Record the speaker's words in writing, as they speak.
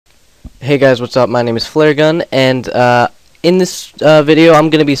Hey guys, what's up? My name is Flaregun, and in this video I'm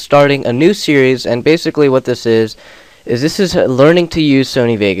going to be starting a new series, and basically what this is learning to use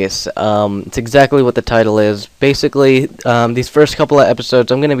Sony Vegas. It's exactly what the title is. Basically, these first couple of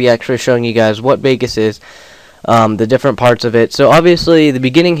episodes I'm going to be actually showing you guys what Vegas is, the different parts of it. So obviously the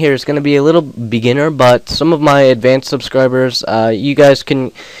beginning here is going to be a little beginner, but some of my advanced subscribers, you guys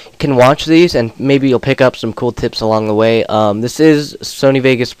can watch these and maybe you'll pick up some cool tips along the way. This is Sony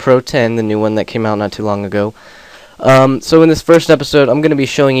Vegas Pro 10, the new one that came out not too long ago. So in this first episode I'm going to be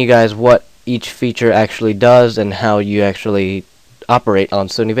showing you guys what each feature actually does and how you actually operate on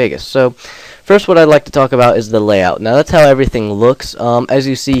Sony Vegas. So first, what I'd like to talk about is the layout. Now that's how everything looks. As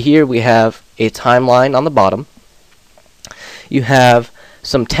you see here, we have a timeline on the bottom. You have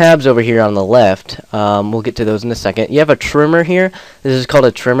some tabs over here on the left. We'll get to those in a second. You have a trimmer here. This is called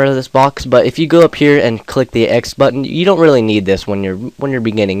a trimmer, this box, but if you go up here and click the X button, you don't really need this when you're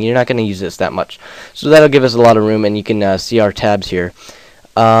beginning. You're not going to use this that much. So that'll give us a lot of room, and you can see our tabs here.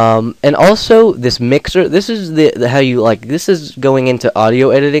 And also this mixer, this is this is going into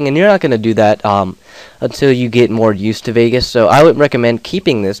audio editing, and you're not going to do that until you get more used to Vegas. So I would recommend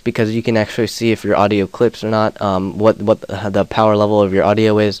keeping this because you can actually see if your audio clips or not, what the power level of your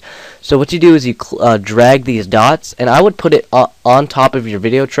audio is. So what you do is you drag these dots, and I would put it on top of your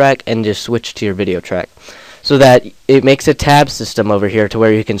video track and just switch to your video track, so that it makes a tab system over here to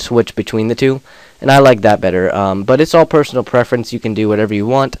where you can switch between the two, and I like that better. But it's all personal preference. You can do whatever you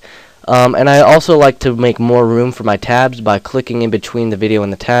want. And I also like to make more room for my tabs by clicking in between the video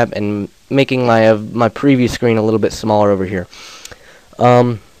and the tab and making my preview screen a little bit smaller over here.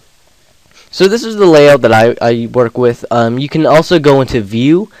 So this is the layout that I work with. You can also go into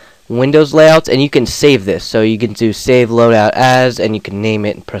View, Windows Layouts, and you can save this. So you can do Save Loadout As, and you can name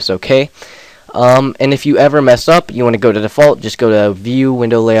it and press OK. And if you ever mess up, you want to go to Default, just go to View,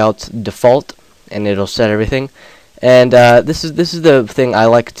 Window Layouts, Default, and it'll set everything. And this is the thing I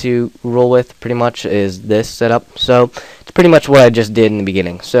like to roll with, pretty much, is this setup. So it's pretty much what I just did in the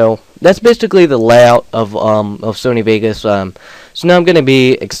beginning. So that's basically the layout of Sony Vegas. So now I'm going to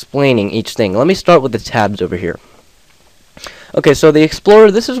be explaining each thing. Let me start with the tabs over here. Okay, so the Explorer,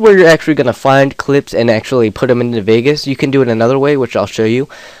 this is where you're actually going to find clips and actually put them into Vegas. You can do it another way, which I'll show you.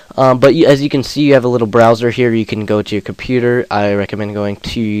 But as you can see, you have a little browser here. You can go to your computer. I recommend going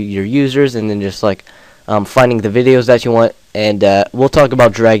to your users and then just finding the videos that you want. And we'll talk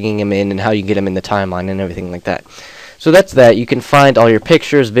about dragging them in and how you get them in the timeline and everything like that. So that's that. You can find all your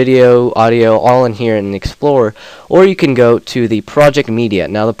pictures, video, audio, all in here in the Explorer. Or you can go to the Project Media.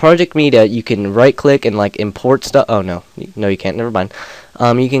 Now the Project Media, you can right-click and import stuff. Oh no, you can't. Never mind.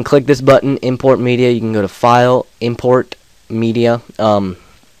 You can click this button, Import Media. You can go to File, Import Media.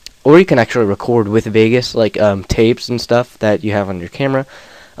 Or you can actually record with Vegas, tapes and stuff that you have on your camera.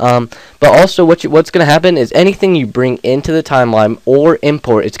 But also what's going to happen is anything you bring into the timeline or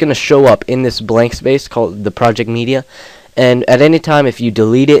import, it's going to show up in this blank space called the Project Media. And at any time, if you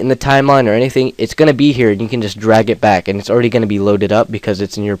delete it in the timeline or anything, it's going to be here, and you can just drag it back, and it's already going to be loaded up because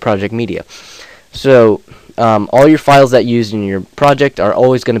it's in your Project Media. So all your files that you use in your project are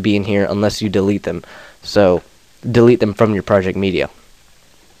always going to be in here unless you delete them. So delete them from your Project Media.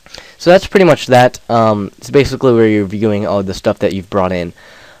 So that's pretty much that. It's basically where you're viewing all the stuff that you've brought in.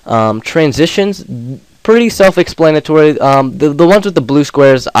 Transitions, pretty self-explanatory. The ones with the blue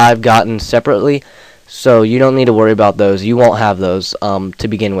squares I've gotten separately, so you don't need to worry about those. You won't have those to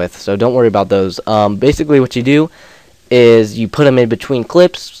begin with, so don't worry about those. Basically what you do is you put them in between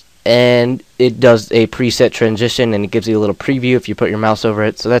clips, and it does a preset transition, and it gives you a little preview if you put your mouse over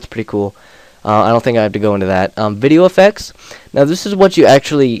it, so that's pretty cool. I don't think I have to go into that. Video effects, now this is what you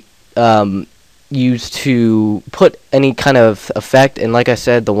actually use to put any kind of effect, and like I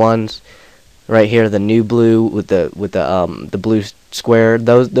said, the ones right here, the new blue with the blue square,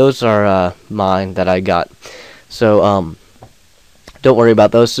 those are mine that I got. So don't worry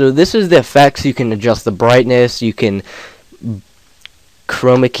about those. So this is the effects. You can adjust the brightness. You can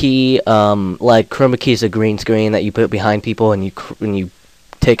chroma key. Chroma key is a green screen that you put behind people, and you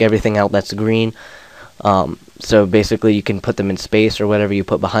take everything out that's green. So basically, you can put them in space or whatever you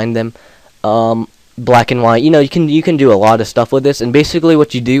put behind them. Black and white. You can do a lot of stuff with this. And basically,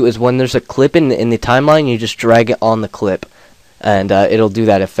 what you do is when there's a clip in the timeline, you just drag it on the clip, and it'll do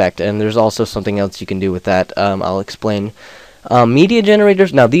that effect. And there's also something else you can do with that. I'll explain. Media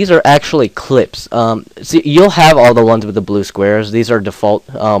generators. Now these are actually clips. See, you'll have all the ones with the blue squares. These are default.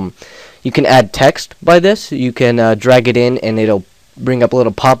 You can add text by this. You can drag it in, and it'll bring up a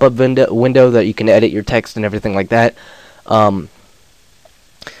little pop-up window that you can edit your text and everything like that.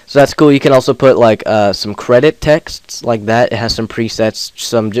 So that's cool. You can also put like some credit texts like that. It has some presets,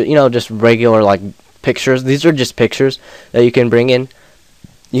 some just regular like pictures. These are just pictures that you can bring in.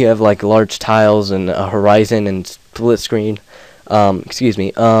 You have like large tiles and a horizon and split screen. Excuse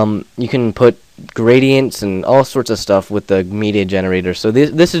me. You can put gradients and all sorts of stuff with the media generator. So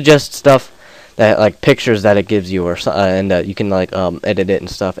this is just stuff that like pictures that it gives you, or and you can like edit it and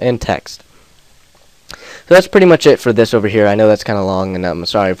stuff, and text. So that's pretty much it for this over here. I know that's kind of long, and I'm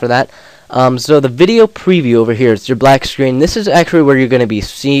sorry for that. So the video preview over here, it's your black screen. This is actually where you're going to be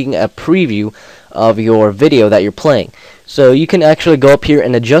seeing a preview of your video that you're playing. So you can actually go up here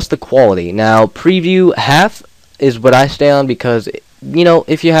and adjust the quality. Now, preview half is what I stay on because,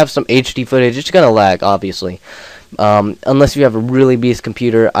 if you have some HD footage, it's going to lag, obviously. Unless you have a really beast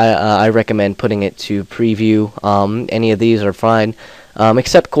computer, I recommend putting it to preview. Any of these are fine,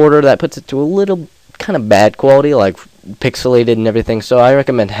 except quarter. That puts it to a little kind of bad quality, like pixelated and everything. So I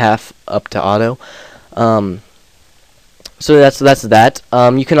recommend half up to auto. So that's that.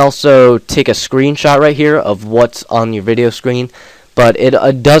 You can also take a screenshot right here of what's on your video screen, but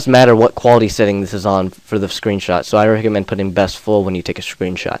it does matter what quality setting this is on for the screenshot. So I recommend putting best full when you take a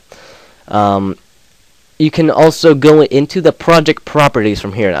screenshot. You can also go into the project properties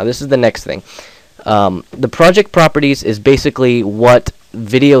from here. Now this is the next thing. The project properties is basically what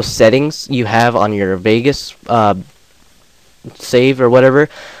video settings you have on your Vegas save or whatever.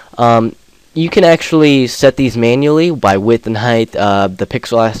 You can actually set these manually by width and height, the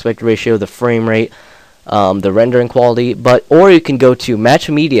pixel aspect ratio, the frame rate, the rendering quality, or you can go to match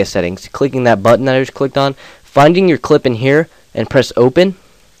media settings, clicking that button that I just clicked on, finding your clip in here, and press open,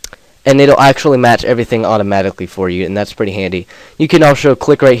 and it'll actually match everything automatically for you, and that's pretty handy. You can also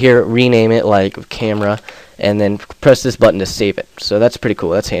click right here, rename it like camera, and then press this button to save it. So that's pretty cool.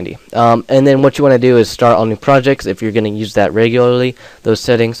 That's handy. And then what you want to do is start on new projects if you're going to use that regularly, those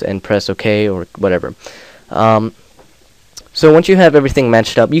settings, and press OK or whatever. So once you have everything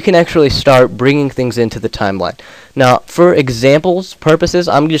matched up, you can actually start bringing things into the timeline. Now, for examples purposes,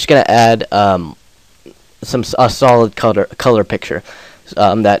 I'm just going to add a solid color picture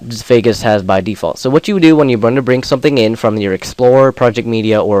that Vegas has by default. So what you do when you want to bring something in from your Explorer, Project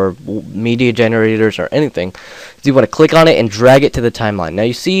Media, or media generators or anything, is you want to click on it and drag it to the timeline. Now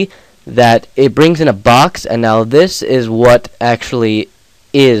you see that it brings in a box, and now this is what actually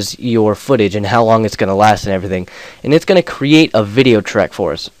is your footage and how long it's going to last and everything. And it's going to create a video track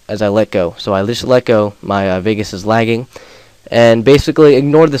for us as I let go. So I just let go. My Vegas is lagging. And basically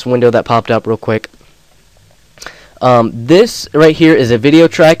ignore this window that popped up real quick. This right here is a video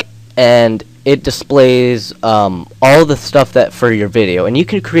track, and it displays all the stuff that for your video, and you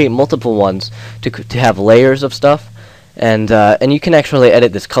can create multiple ones to have layers of stuff, and you can actually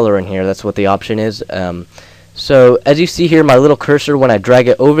edit this color in here. That's what the option is. So as you see here, my little cursor, when I drag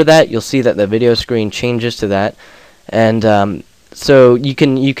it over that, you'll see that the video screen changes to that, and so you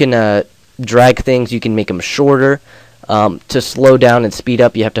can drag things. You can make them shorter. To slow down and speed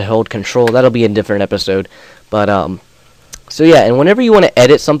up, you have to hold control. That'll be a different episode. But so yeah, and whenever you want to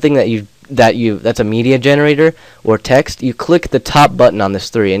edit something that's a media generator or text, you click the top button on this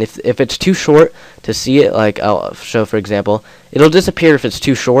 3. And if it's too short to see it, like I'll show for example, it'll disappear if it's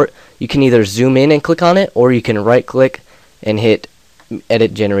too short. You can either zoom in and click on it, or you can right click and hit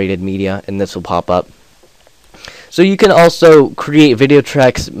edit generated media, and this will pop up. So you can also create video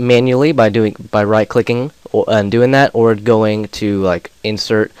tracks manually by right clicking and doing that, or going to like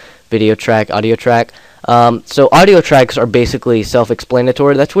insert video track, audio track. So audio tracks are basically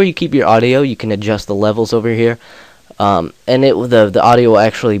self-explanatory. That's where you keep your audio. You can adjust the levels over here, and the audio will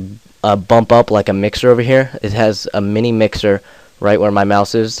actually bump up like a mixer over here. It has a mini mixer right where my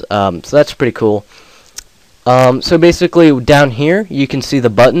mouse is. So that's pretty cool. So basically down here you can see the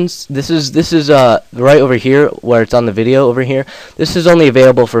buttons. This is right over here where it's on the video over here. This is only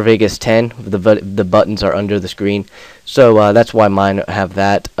available for Vegas 10. The buttons are under the screen, so that's why mine have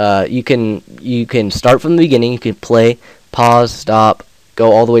that. You can start from the beginning. You can play, pause, stop,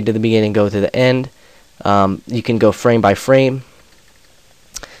 go all the way to the beginning, go to the end. You can go frame by frame.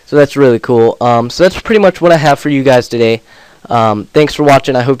 So that's really cool. So that's pretty much what I have for you guys today. Thanks for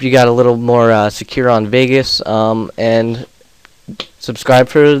watching. I hope you got a little more secure on Vegas, and subscribe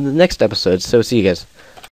for the next episode. So see you guys.